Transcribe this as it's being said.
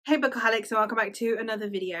Bookaholics, and welcome back to another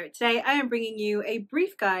video. Today I am bringing you a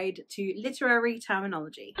brief guide to literary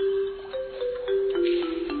terminology.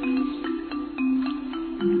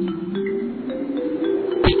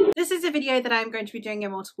 This is a video that I'm going to be doing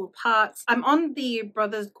in multiple parts. I'm on the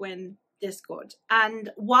Brothers Gwyn Discord,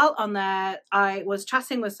 and while on there I was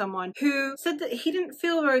chatting with someone who said that he didn't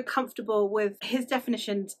feel very comfortable with his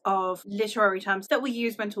definitions of literary terms that we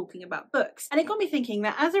use when talking about books. And it got me thinking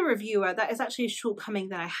that as a reviewer, that is actually a shortcoming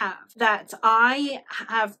that I have, that I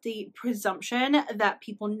have the presumption that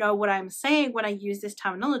people know what I'm saying when I use this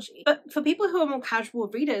terminology. But for people who are more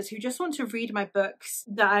casual readers who just want to read my books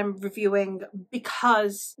that I'm reviewing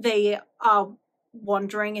because they are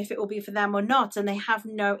wondering if it will be for them or not, and they have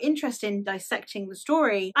no interest in dissecting the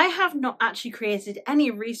story, I have not actually created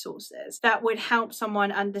any resources that would help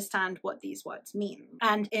someone understand what these words mean.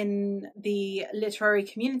 And in the literary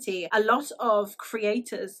community, a lot of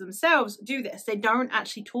creators themselves do this. They don't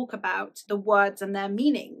actually talk about the words and their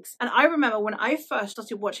meanings. And I remember when I first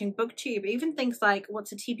started watching BookTube, even things like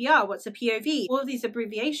what's a TBR, what's a POV, all of these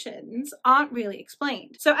abbreviations aren't really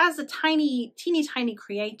explained. So as a teeny tiny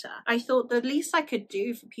creator, I thought the least I could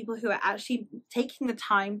do for people who are actually taking the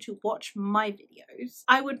time to watch my videos,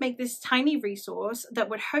 I would make this tiny resource that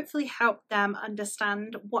would hopefully help them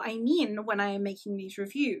understand what I mean when I am making these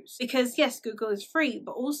reviews. Because yes, Google is free,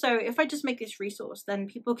 but also if I just make this resource, then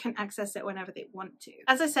people can access it whenever they want to.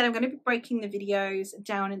 As I said, I'm going to be breaking the videos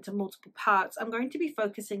down into multiple parts. I'm going to be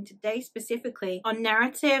focusing today specifically on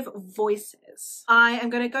narrative voices. I am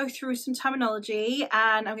going to go through some terminology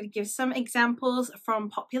and I'm going to give some examples from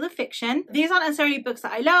popular fiction. These aren't necessarily books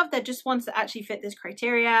that I love, they're just ones that actually fit this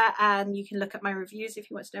criteria, and you can look at my reviews if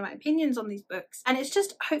you want to know my opinions on these books. And it's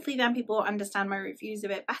just hopefully then people will understand my reviews a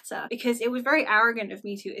bit better, because it was very arrogant of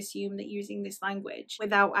me to assume that using this language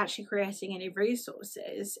without actually creating any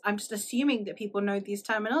resources, I'm just assuming that people know these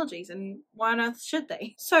terminologies, and why on earth should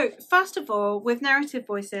they? So first of all, with narrative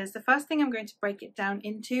voices, the first thing I'm going to break it down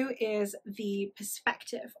into is the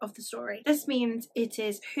perspective of the story. This means it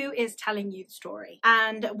is who is telling you the story,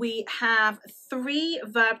 and we have three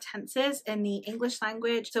verb tenses in the English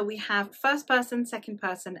language. So we have first person, second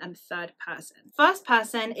person, and third person. First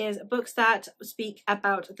person is books that speak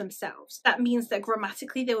about themselves. That means that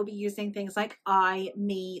grammatically they will be using things like I,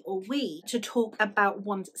 me, or we to talk about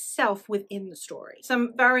one's self within the story.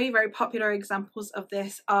 Some very popular examples of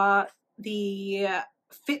this are the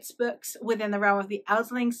Fitz books within the realm of the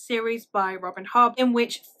Elderling series by Robin Hobb, in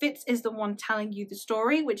which Fitz is the one telling you the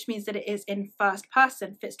story, which means that it is in first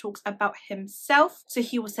person. Fitz talks about himself, so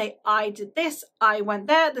he will say, I did this, I went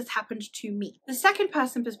there, this happened to me. The second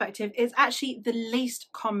person perspective is actually the least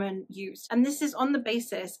common use, and this is on the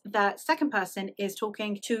basis that second person is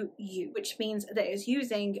talking to you, which means that it is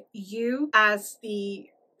using you as the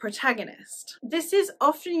protagonist. This is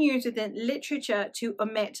often used within literature to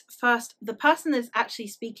omit first the person that's actually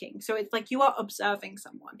speaking. So it's like you are observing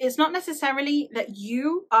someone. It's not necessarily that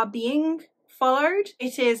you are being followed,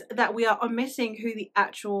 it is that we are omitting who the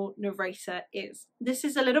actual narrator is. This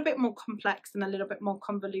is a little bit more complex and a little bit more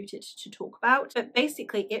convoluted to talk about, but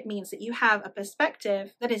basically it means that you have a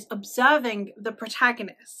perspective that is observing the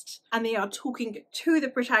protagonist and they are talking to the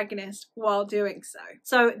protagonist while doing so.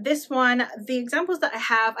 So this one, the examples that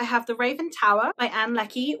I have The Raven Tower by Anne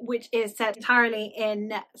Leckie, which is set entirely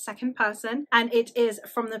in second person, and it is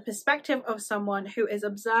from the perspective of someone who is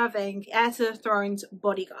observing the heir to the throne's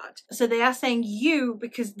bodyguard. So they are saying you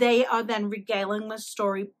because they are then regaling the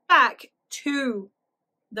story back to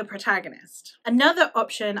the protagonist. Another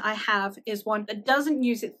option I have is one that doesn't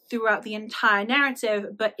use it throughout the entire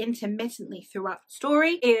narrative but intermittently throughout the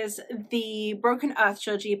story, is the Broken Earth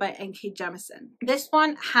trilogy by N.K. Jemisin. This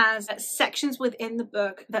one has sections within the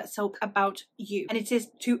book that talk about you, and it is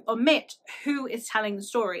to omit who is telling the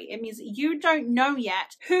story. It means that you don't know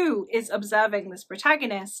yet who is observing this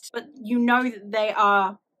protagonist, but you know that they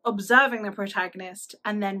are observing the protagonist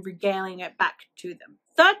and then regaling it back to them.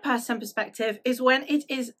 Third person perspective is when it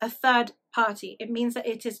is a third party. It means that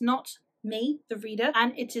it is not me, the reader,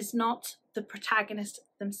 and it is not the protagonist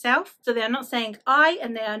themselves. So they are not saying I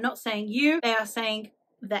and they are not saying you, they are saying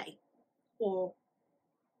they or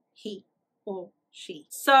he or she.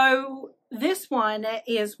 So this one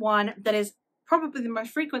is one that is probably the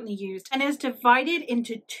most frequently used and is divided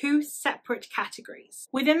into two separate categories.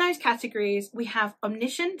 Within those categories, we have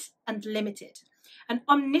omniscient and limited. An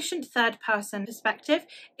omniscient third person perspective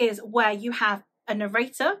is where you have a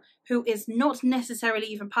narrator who is not necessarily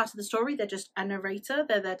even part of the story. They're just a narrator.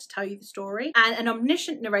 They're there to tell you the story. And an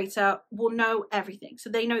omniscient narrator will know everything. So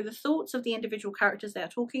they know the thoughts of the individual characters they're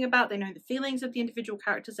talking about. They know the feelings of the individual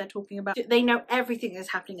characters they're talking about. They know everything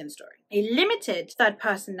that's happening in the story. A limited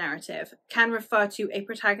third-person narrative can refer to a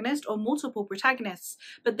protagonist or multiple protagonists,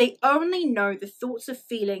 but they only know the thoughts and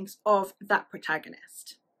feelings of that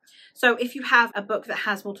protagonist. So if you have a book that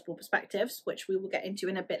has multiple perspectives, which we will get into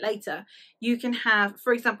in a bit later, you can have,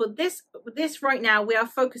 for example, this right now, we are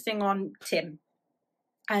focusing on Tim.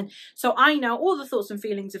 And so I know all the thoughts and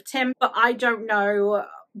feelings of Tim, but I don't know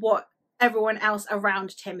what everyone else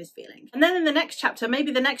around Tim is feeling. And then in the next chapter,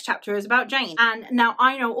 maybe the next chapter is about Jane. And now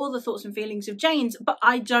I know all the thoughts and feelings of Jane's, but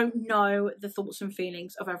I don't know the thoughts and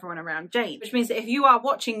feelings of everyone around Jane. Which means that if you are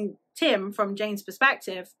watching Tim from Jane's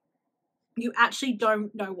perspective, you actually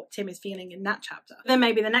don't know what Tim is feeling in that chapter. Then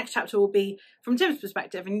maybe the next chapter will be from Tim's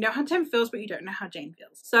perspective, and you know how Tim feels, but you don't know how Jane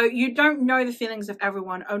feels. So you don't know the feelings of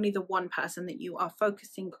everyone, only the one person that you are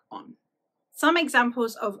focusing on. Some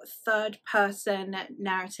examples of third-person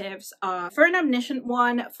narratives are, for an omniscient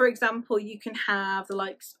one, for example, you can have the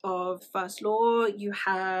likes of First Law. You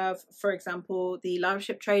have, for example, The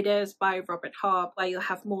Love-Ship Traders by Robert Hart, where you'll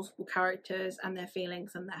have multiple characters and their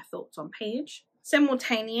feelings and their thoughts on page.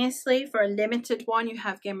 Simultaneously, for a limited one, you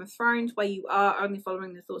have Game of Thrones, where you are only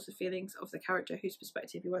following the thoughts and feelings of the character whose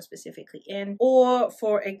perspective you are specifically in. Or,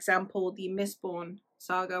 for example, the Mistborn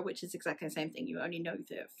saga, which is exactly the same thing. You only know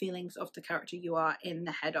the feelings of the character you are in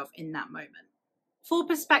the head of in that moment. For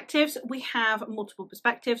perspectives, we have multiple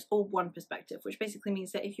perspectives or one perspective, which basically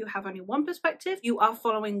means that if you have only one perspective, you are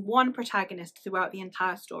following one protagonist throughout the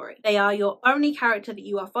entire story. They are your only character that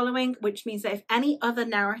you are following, which means that if any other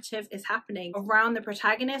narrative is happening around the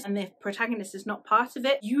protagonist and the protagonist is not part of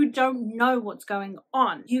it, you don't know what's going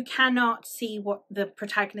on. You cannot see what the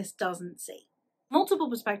protagonist doesn't see. Multiple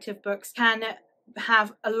perspective books can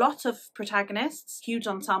have a lot of protagonists, huge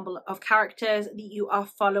ensemble of characters that you are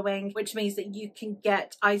following, which means that you can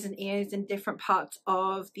get eyes and ears in different parts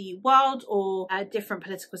of the world or different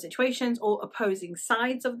political situations or opposing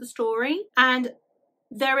sides of the story. And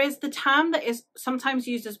there is the term that is sometimes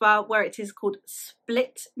used as well, where it is called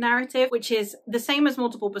split narrative, which is the same as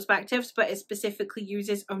multiple perspectives, but it specifically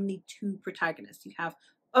uses only two protagonists. You have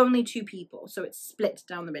only two people, so it's split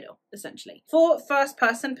down the middle, essentially. For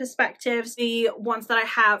first-person perspectives, the ones that I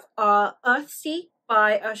have are Earthsea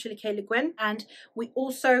by Ursula K. Le Guin, and we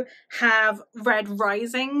also have Red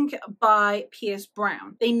Rising by Pierce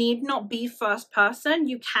Brown. They need not be first person.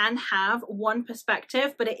 You can have one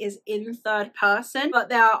perspective, but it is in third person, but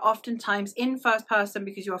they are oftentimes in first person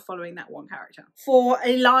because you are following that one character. For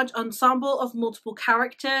a large ensemble of multiple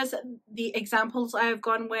characters, the examples I have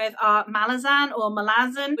gone with are Malazan or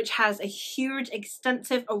Malazan, which has a huge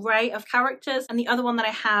extensive array of characters, and the other one that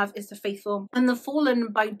I have is The Faithful and the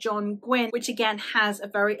Fallen by John Gwynne, which again has a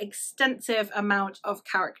very extensive amount of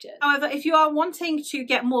characters. However, if you are wanting to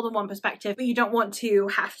get more than one perspective, but you don't want to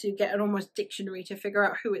have to get an almost dictionary to figure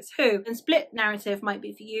out who is who, then split narrative might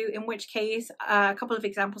be for you, in which case a couple of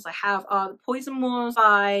examples I have are The Poison Wars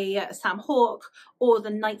by Sam Hawke or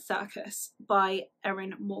The Night Circus by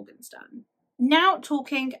Erin Morgenstern. Now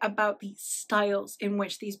talking about the styles in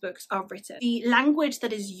which these books are written. The language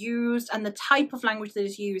that is used and the type of language that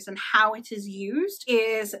is used and how it is used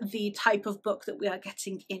is the type of book that we are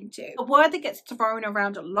getting into. A word that gets thrown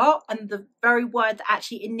around a lot, and the very word that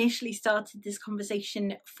actually initially started this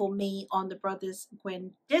conversation for me on the Brothers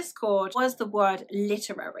Gwynne Discord, was the word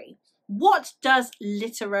literary. What does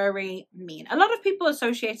literary mean? A lot of people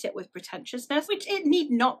associate it with pretentiousness, which it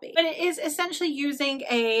need not be, but it is essentially using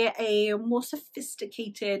a more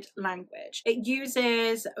sophisticated language. It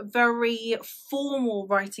uses very formal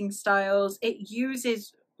writing styles. It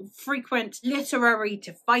uses frequent literary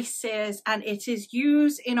devices, and it is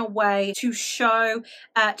used in a way to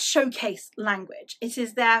showcase language. It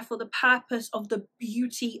is there for the purpose of the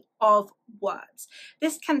beauty of words.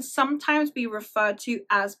 This can sometimes be referred to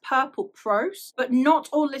as purple prose, but not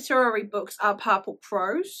all literary books are purple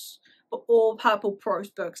prose. But all purple prose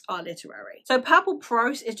books are literary. So purple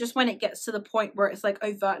prose is just when it gets to the point where it's like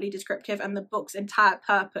overtly descriptive and the book's entire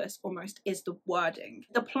purpose almost is the wording.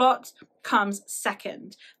 The plot comes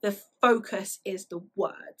second. The focus is the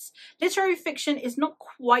words. Literary fiction is not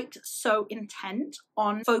quite so intent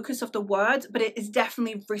on focus of the words, but it is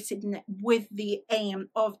definitely written with the aim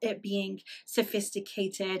of it being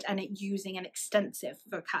sophisticated and it using an extensive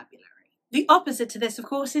vocabulary. The opposite to this, of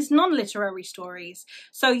course, is non-literary stories.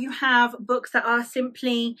 So you have books that are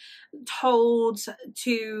simply told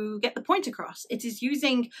to get the point across. It is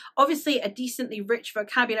using, obviously, a decently rich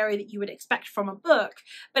vocabulary that you would expect from a book,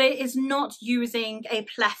 but it is not using a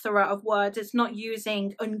plethora of words. It's not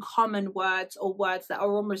using uncommon words or words that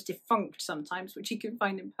are almost defunct sometimes, which you can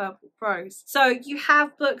find in purple prose. So you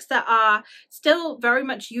have books that are still very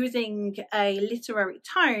much using a literary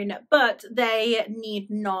tone, but they need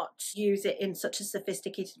not use it in such a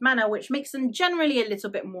sophisticated manner, which makes them generally a little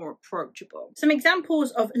bit more approachable. Some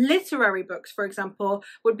examples of literary books, for example,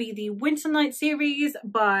 would be the Winter Night series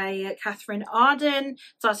by Catherine Arden,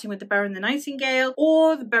 starting with The Bear and the Nightingale,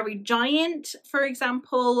 or The Buried Giant, for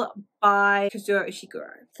example, by Kazuo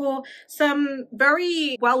Ishiguro. For some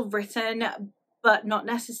very well written but not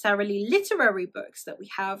necessarily literary books that we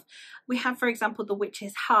have, for example, The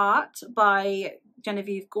Witch's Heart by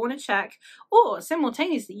Genevieve Gornichek, or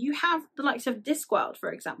simultaneously you have the likes of Discworld,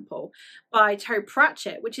 for example, by Terry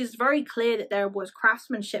Pratchett, which is very clear that there was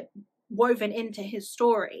craftsmanship woven into his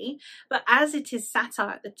story, but as it is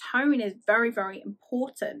satire, the tone is very, very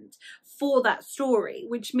important for that story,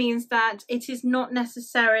 which means that it is not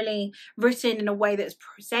necessarily written in a way that's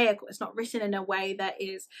prosaic. It's not written in a way that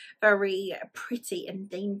is very pretty and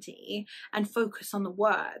dainty and focused on the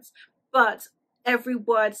words, but every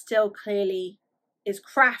word still clearly is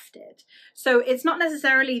crafted. So it's not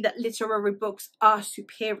necessarily that literary books are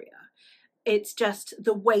superior. It's just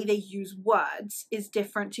the way they use words is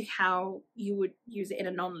different to how you would use it in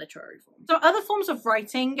a non-literary form. So other forms of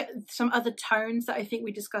writing, some other tones that I think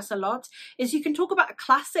we discuss a lot, is you can talk about a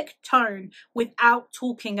classic tone without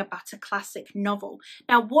talking about a classic novel.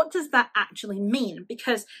 Now, what does that actually mean?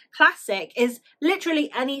 Because classic is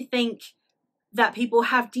literally anything that people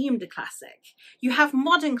have deemed a classic. You have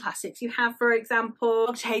modern classics. You have, for example,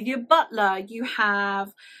 Octavia Butler. You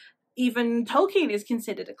have even Tolkien is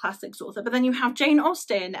considered a classics author, but then you have Jane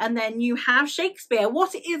Austen, and then you have Shakespeare.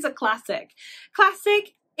 What is a classic?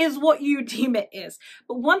 Classic is what you deem it is.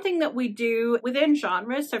 But one thing that we do within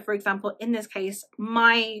genres, so for example, in this case,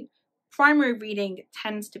 my primary reading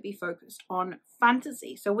tends to be focused on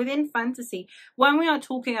fantasy. So within fantasy, when we are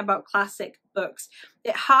talking about classic books,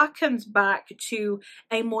 it harkens back to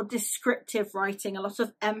a more descriptive writing, a lot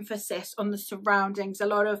of emphasis on the surroundings, a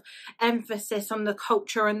lot of emphasis on the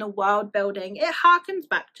culture and the world building. It harkens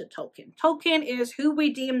back to Tolkien. Tolkien is who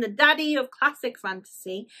we deem the daddy of classic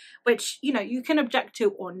fantasy, which, you know, you can object to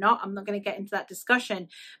or not. I'm not going to get into that discussion.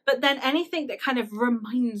 But then anything that kind of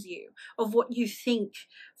reminds you of what you think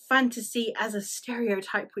fantasy as a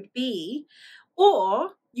stereotype would be.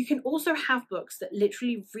 Or you can also have books that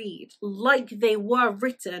literally read like they were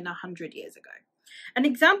written 100 years ago. An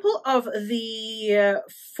example of the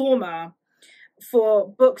former, for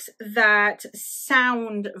books that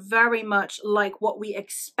sound very much like what we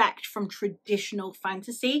expect from traditional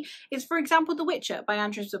fantasy, is, for example, The Witcher by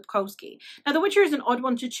Andrzej Sapkowski. Now, The Witcher is an odd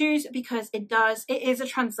one to choose because it is a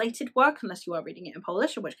translated work, unless you are reading it in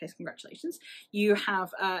Polish, in which case, congratulations. You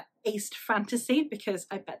have aced fantasy, because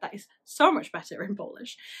I bet that is so much better in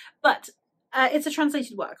Polish. But it's a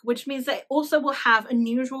translated work, which means that it also will have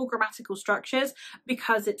unusual grammatical structures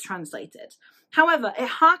because it's translated. However, it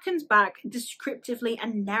harkens back descriptively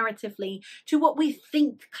and narratively to what we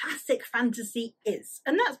think classic fantasy is.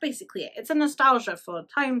 And that's basically it. It's a nostalgia for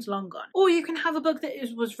times long gone. Or you can have a book that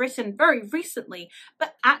was written very recently,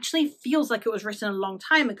 but actually feels like it was written a long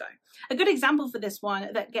time ago. A good example for this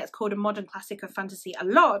one that gets called a modern classic of fantasy a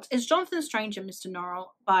lot is Jonathan Strange and Mr.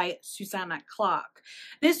 Norrell by Susanna Clarke.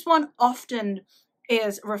 This one often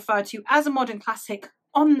is referred to as a modern classic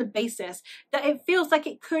on the basis that it feels like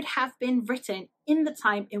it could have been written in the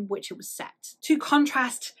time in which it was set. To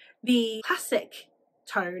contrast the classic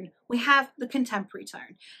tone, we have the contemporary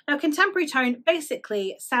tone. Now, contemporary tone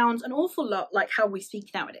basically sounds an awful lot like how we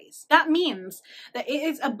speak nowadays. That means that it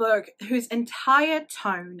is a book whose entire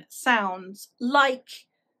tone sounds like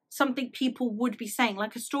something people would be saying,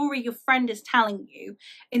 like a story your friend is telling you,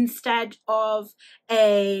 instead of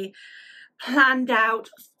a planned out,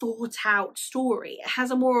 thought out story. It has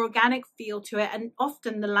a more organic feel to it, and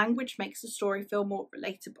often the language makes the story feel more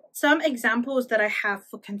relatable. Some examples that I have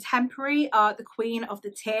for contemporary are The Queen of the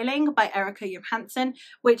Tearling by Erica Johansson,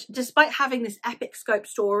 which, despite having this epic scope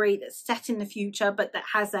story that's set in the future but that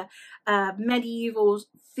has a medieval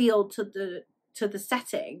feel to the to the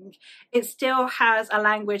setting, it still has a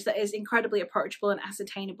language that is incredibly approachable and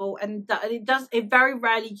ascertainable, and that it very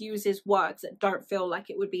rarely uses words that don't feel like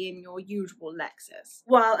it would be in your usual lexis.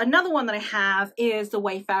 Well, another one that I have is the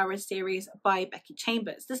Wayfarers series by Becky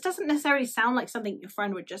Chambers. This doesn't necessarily sound like something your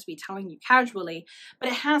friend would just be telling you casually, but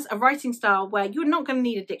it has a writing style where you're not going to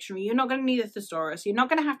need a dictionary, you're not going to need a thesaurus, you're not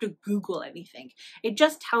going to have to Google anything. It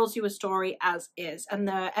just tells you a story as is, and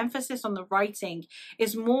the emphasis on the writing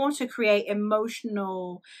is more to create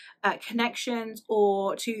emotional connections,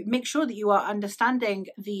 or to make sure that you are understanding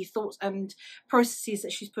the thoughts and processes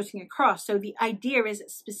that she's putting across. So the idea is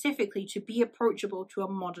specifically to be approachable to a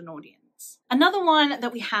modern audience. Another one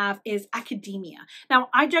that we have is academia. Now,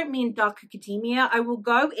 I don't mean dark academia. I will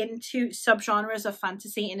go into subgenres of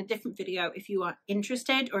fantasy in a different video if you are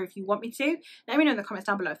interested, or if you want me to. Let me know in the comments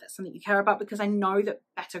down below if that's something you care about, because I know that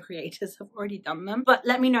better creators have already done them. But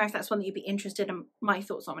let me know if that's one that you'd be interested in my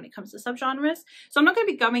thoughts on when it comes to subgenres. So I'm not going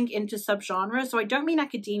to be going into subgenres. So I don't mean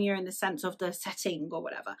academia in the sense of the setting or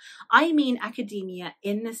whatever. I mean academia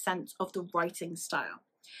in the sense of the writing style.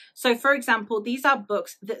 So for example, these are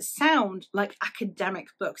books that sound like academic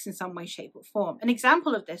books in some way, shape or form. An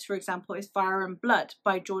example of this, for example, is Fire and Blood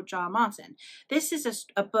by George R. R. Martin. This is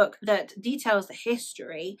a book that details the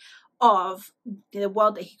history of the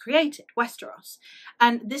world that he created, Westeros.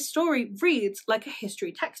 And this story reads like a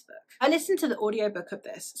history textbook. I listened to the audiobook of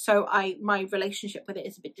this, so my relationship with it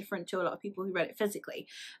is a bit different to a lot of people who read it physically,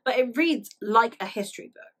 but it reads like a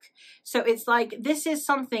history book. So it's like, this is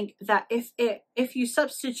something that if you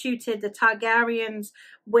substituted the Targaryens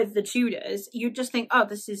with the Tudors, you just think, oh,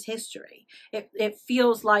 this is history. It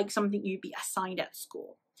feels like something you'd be assigned at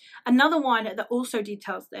school. Another one that also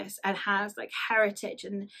details this and has like heritage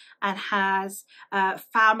and has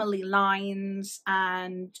family lines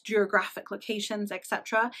and geographic locations,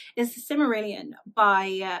 etc., is The Silmarillion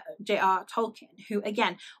by J.R. Tolkien, who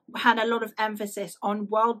again had a lot of emphasis on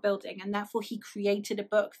world building, and therefore he created a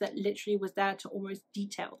book that literally was there to almost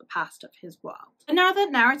detail the past of his world. Another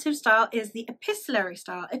narrative style is the epistolary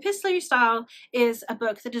style. Epistolary style is a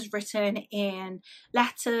book that is written in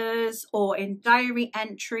letters or in diary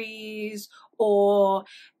entries or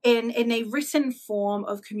in a written form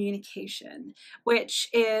of communication, which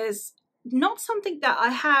is not something that I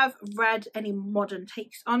have read any modern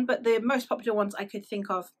takes on, but the most popular ones I could think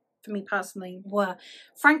of for me personally were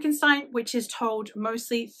Frankenstein, which is told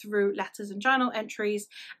mostly through letters and journal entries,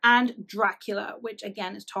 and Dracula, which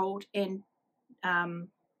again is told in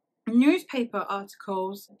newspaper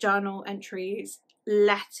articles, journal entries,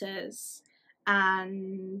 letters,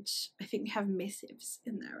 and I think we have missives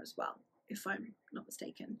in there as well, if I'm not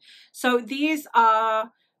mistaken. So these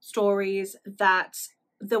are stories that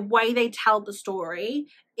the way they tell the story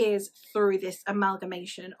is through this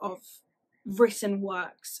amalgamation of written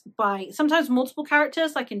works by sometimes multiple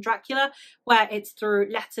characters, like in Dracula, where it's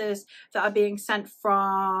through letters that are being sent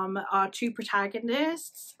from our two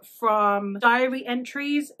protagonists, from diary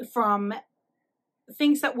entries, from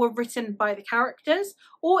things that were written by the characters,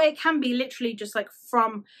 or it can be literally just like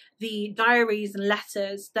from the diaries and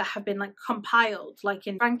letters that have been like compiled, like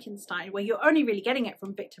in Frankenstein, where you're only really getting it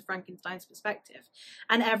from Victor Frankenstein's perspective,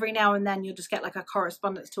 and every now and then you'll just get like a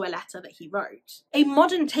correspondence to a letter that he wrote. A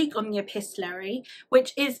modern take on the epistolary,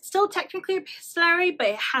 which is still technically epistolary but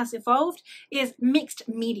it has evolved, is mixed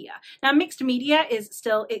media. Now mixed media is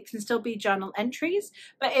still, it can still be journal entries,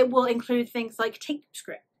 but it will include things like tape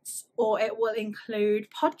scripts, or it will include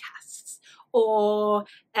podcasts, or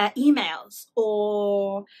emails,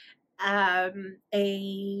 or a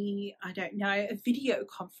video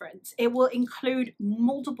conference. It will include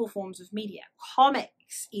multiple forms of media,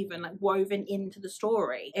 comics even, like woven into the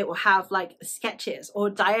story. It will have like sketches or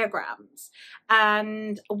diagrams.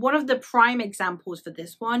 And one of the prime examples for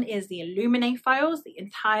this one is the Illuminae files. The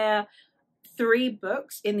entire 3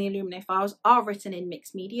 books in the Illuminae files are written in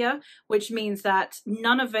mixed media, which means that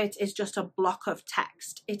none of it is just a block of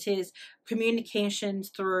text. It is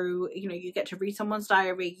communications through, you know, you get to read someone's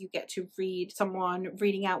diary, you get to read someone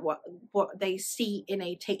reading out what they see in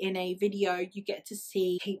a video, you get to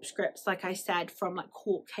see tape scripts, like I said, from like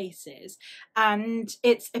court cases. And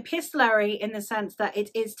it's epistolary in the sense that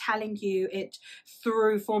it is telling you it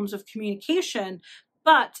through forms of communication,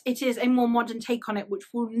 but it is a more modern take on it, which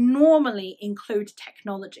will normally include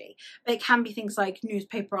technology. But it can be things like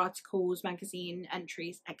newspaper articles, magazine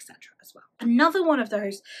entries, etc. as well. Another one of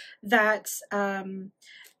those that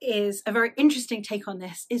is a very interesting take on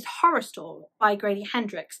this is Horror Store by Grady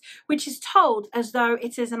Hendrix, which is told as though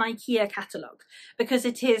it is an IKEA catalogue, because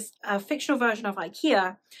it is a fictional version of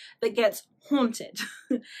IKEA that gets haunted.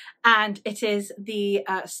 And it is the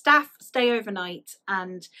staff stay overnight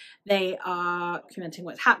and they are documenting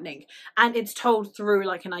what's happening, and it's told through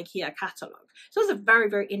like an IKEA catalogue. So it's a very,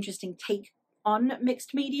 very interesting take on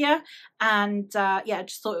mixed media, and yeah, I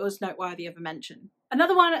just thought it was noteworthy of a mention.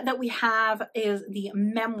 Another one that we have is the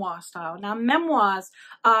memoir style. Now, memoirs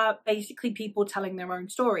are basically people telling their own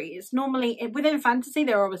stories. Normally, within fantasy,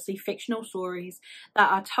 there are obviously fictional stories that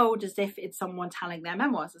are told as if it's someone telling their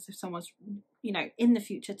memoirs, as if someone's, you know, in the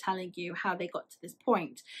future telling you how they got to this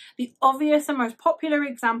point. The obvious and most popular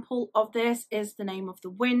example of this is The Name of the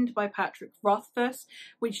Wind by Patrick Rothfuss,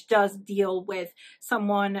 which does deal with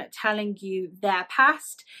someone telling you their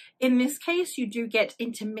past. In this case, you do get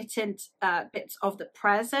intermittent bits of the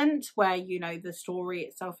present where, you know, the story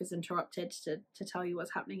itself is interrupted to tell you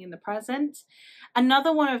what's happening in the present.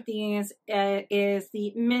 Another one of these is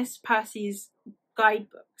the Miss Percy's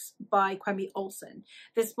Guidebooks by Quemby Olson.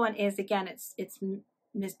 This one is, again, it's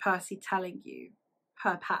Miss Percy telling you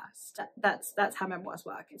her past. That's how memoirs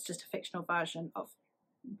work. It's just a fictional version of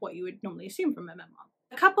what you would normally assume from a memoir.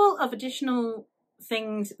 A couple of additional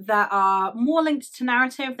things that are more linked to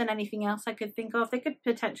narrative than anything else I could think of. They could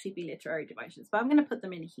potentially be literary devices, but I'm going to put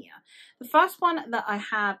them in here. The first one that I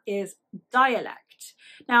have is dialect.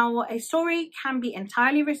 Now, a story can be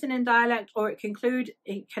entirely written in dialect, or it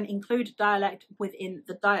can include dialect within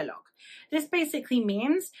the dialogue. This basically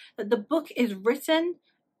means that the book is written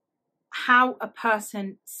how a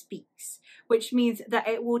person speaks, which means that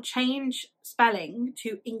it will change spelling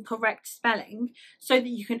to incorrect spelling so that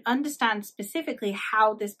you can understand specifically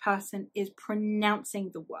how this person is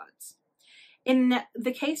pronouncing the words. In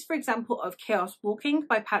the case, for example, of Chaos Walking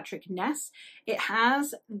by Patrick Ness, it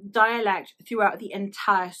has dialect throughout the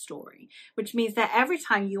entire story, which means that every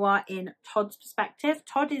time you are in Todd's perspective,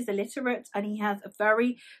 Todd is illiterate and he has a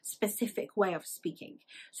very specific way of speaking.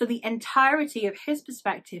 So the entirety of his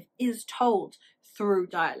perspective is told through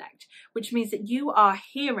dialect, which means that you are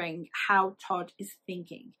hearing how Todd is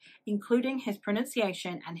thinking, including his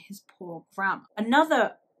pronunciation and his poor grammar.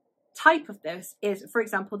 Another type of this is, for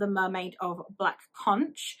example, The Mermaid of Black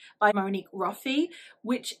Conch by Monique Roffey,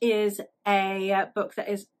 which is a book that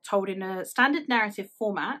is told in a standard narrative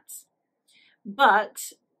format, but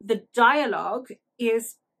the dialogue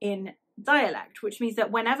is in dialect, which means that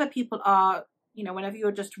whenever people are, you know, whenever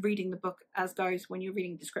you're just reading the book as goes, when you're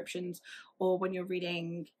reading descriptions or when you're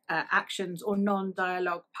reading actions or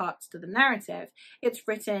non-dialogue parts to the narrative, it's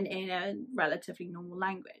written in a relatively normal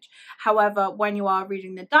language. However, when you are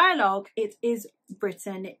reading the dialogue, it is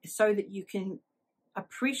written so that you can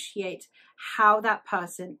appreciate how that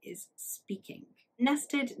person is speaking.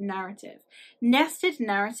 Nested narrative. Nested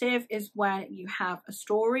narrative is when you have a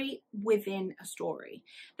story within a story.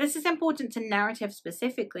 This is important to narrative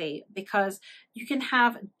specifically because you can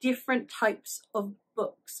have different types of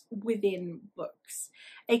books within books.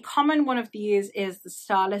 A common one of these is The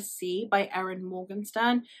Starless Sea by Erin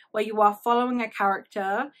Morgenstern, where you are following a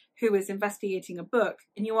character who is investigating a book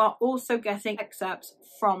and you are also getting excerpts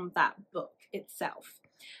from that book itself.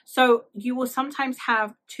 So you will sometimes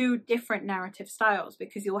have two different narrative styles,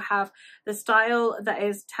 because you'll have the style that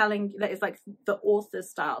is like the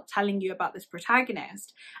author's style, telling you about this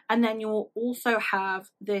protagonist, and then you'll also have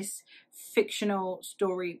this fictional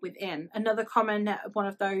story within. Another common one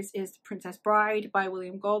of those is Princess Bride by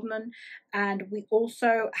William Goldman, and we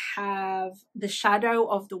also have The Shadow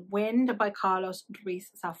of the Wind by Carlos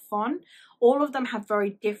Ruiz Zafón. All of them have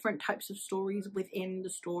very different types of stories within the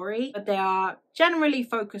story, but they are generally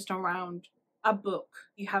focused around a book.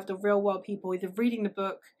 You have the real world people either reading the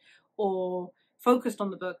book or focused on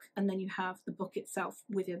the book, and then you have the book itself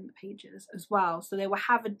within the pages as well. So they will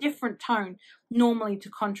have a different tone normally to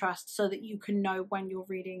contrast, so that you can know when you're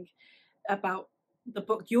reading about the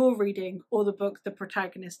book you're reading or the book the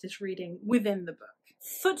protagonist is reading within the book.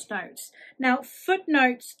 Footnotes. Now,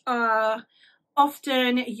 footnotes are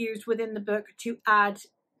often used within the book to add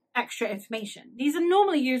extra information. These are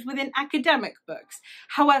normally used within academic books.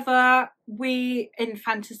 However, we in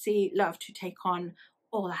fantasy love to take on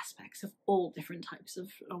all aspects of all different types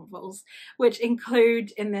of novels, which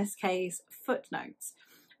include, in this case, footnotes.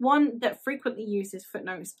 One that frequently uses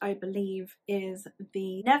footnotes, I believe, is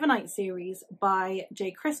the Nevernight series by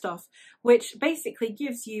J. Kristoff, which basically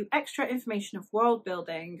gives you extra information of world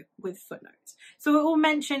building with footnotes. So it will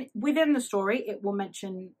mention, within the story, it will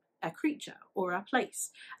mention a creature or a place,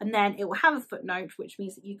 and then it will have a footnote, which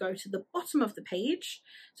means that you go to the bottom of the page.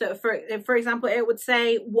 So for example, it would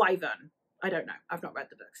say Wyvern. I don't know, I've not read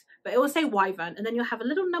the books, but it will say Wyvern, and then you'll have a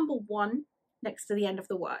little number 1 next to the end of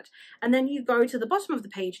the word. And then you go to the bottom of the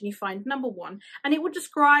page and you find number 1, and it will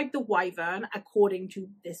describe the wyvern according to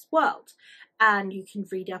this world. And you can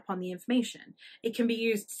read up on the information. It can be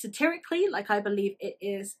used satirically, like I believe it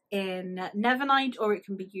is in Nevernight, or it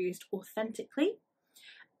can be used authentically.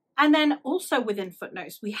 And then also within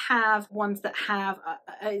footnotes, we have ones that have,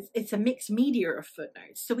 it's a mixed media of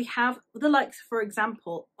footnotes. So we have the likes, for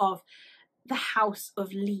example, of The House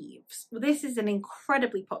of Leaves. Well, this is an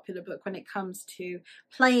incredibly popular book when it comes to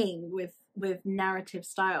playing with narrative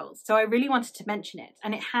styles. So I really wanted to mention it.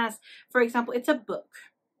 And it has, for example, it's a book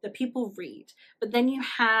that people read, but then you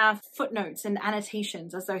have footnotes and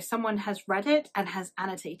annotations as though someone has read it and has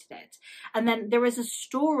annotated it. And then there is a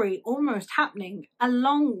story almost happening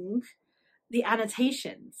along the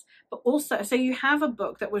annotations, but also, so you have a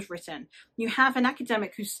book that was written, you have an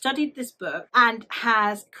academic who studied this book and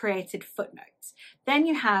has created footnotes. Then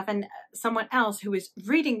you have someone else who is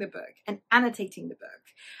reading the book and annotating the book.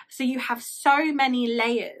 So you have so many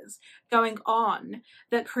layers going on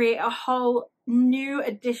that create a whole new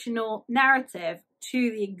additional narrative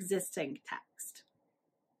to the existing text.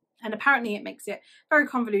 And apparently it makes it very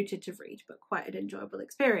convoluted to read, but quite an enjoyable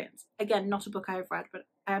experience. Again, not a book I have read, but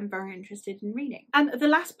I am very interested in reading. And the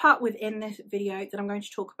last part within this video that I'm going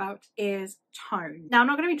to talk about is tone. Now, I'm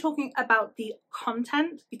not going to be talking about the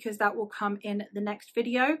content because that will come in the next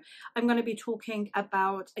video. I'm going to be talking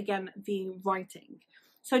about, again, the writing.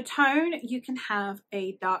 So tone, you can have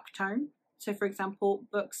a dark tone. So for example,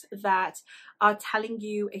 books that are telling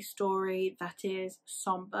you a story that is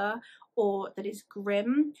somber or that is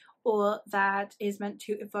grim or that is meant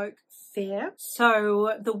to evoke fear.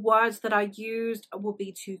 So the words that are used will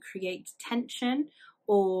be to create tension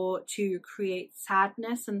or to create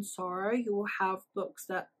sadness and sorrow. You will have books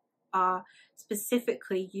that are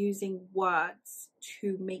specifically using words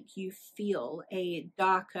to make you feel a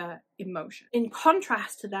darker emotion. In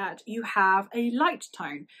contrast to that, you have a light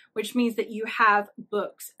tone, which means that you have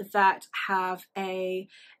books that have a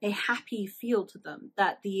happy feel to them,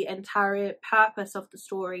 that the entire purpose of the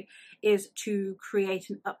story is to create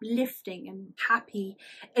an uplifting and happy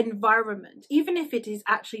environment. Even if it is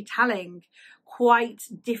actually telling quite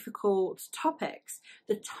difficult topics,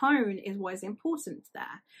 the tone is what is important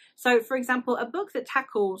there. So for example, a book that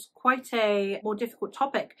tackles quite a more difficult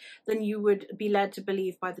topic than you would be led to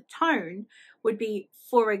believe by the tone would be,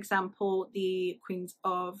 for example, the Queens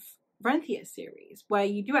of Renthia series, where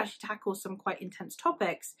you do actually tackle some quite intense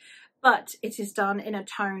topics, but it is done in a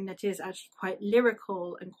tone that is actually quite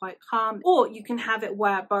lyrical and quite calm. Or you can have it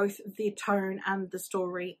where both the tone and the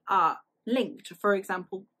story are linked. For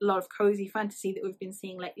example, a lot of cozy fantasy that we've been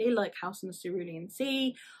seeing lately, like House on the Cerulean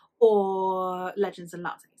Sea or Legends and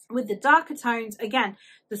Lattes. With the darker tones, again,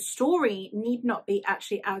 the story need not be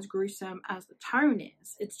actually as gruesome as the tone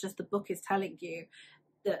is. It's just the book is telling you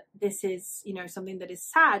that this is, you know, something that is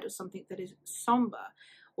sad or something that is somber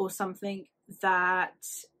or something that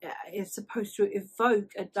is supposed to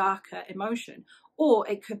evoke a darker emotion. Or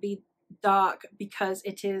it could be dark because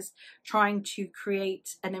it is trying to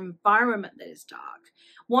create an environment that is dark.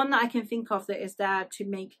 One that I can think of that is there to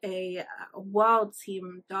make a world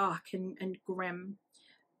seem dark and grim,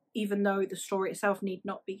 even though the story itself need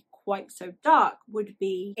not be quite so dark, would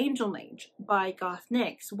be Angel Mage by Garth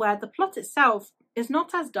Nix, where the plot itself is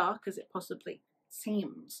not as dark as it possibly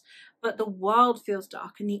seems, but the world feels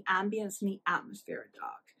dark and the ambience and the atmosphere are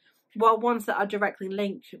dark. While ones that are directly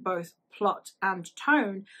linked, both plot and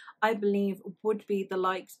tone, I believe would be the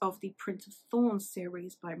likes of the Prince of Thorns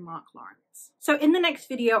series by Mark Lawrence. So in the next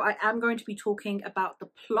video, I am going to be talking about the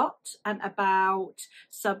plot and about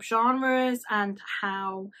subgenres and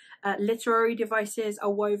how literary devices are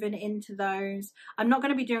woven into those. I'm not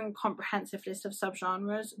going to be doing a comprehensive list of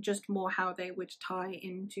subgenres, just more how they would tie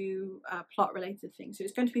into plot related things. So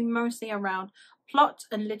it's going to be mostly around plot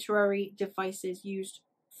and literary devices used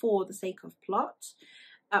for the sake of plot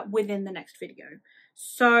within the next video.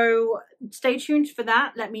 So stay tuned for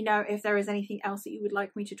that. Let me know if there is anything else that you would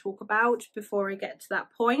like me to talk about before I get to that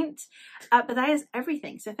point. But that is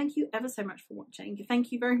everything. So thank you ever so much for watching.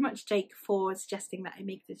 Thank you very much, Jake, for suggesting that I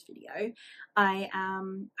make this video. I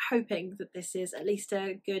am hoping that this is at least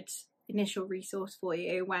a good initial resource for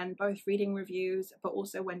you when both reading reviews but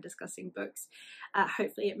also when discussing books.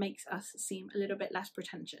 Hopefully it makes us seem a little bit less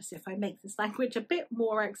pretentious if I make this language a bit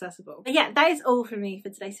more accessible. But yeah, that is all from me for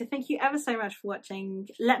today, so thank you ever so much for watching.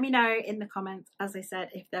 Let me know in the comments, as I said,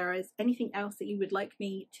 if there is anything else that you would like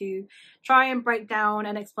me to try and break down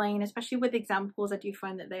and explain, especially with examples. I do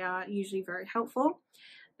find that they are usually very helpful.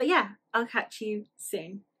 But yeah, I'll catch you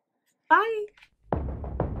soon. Bye!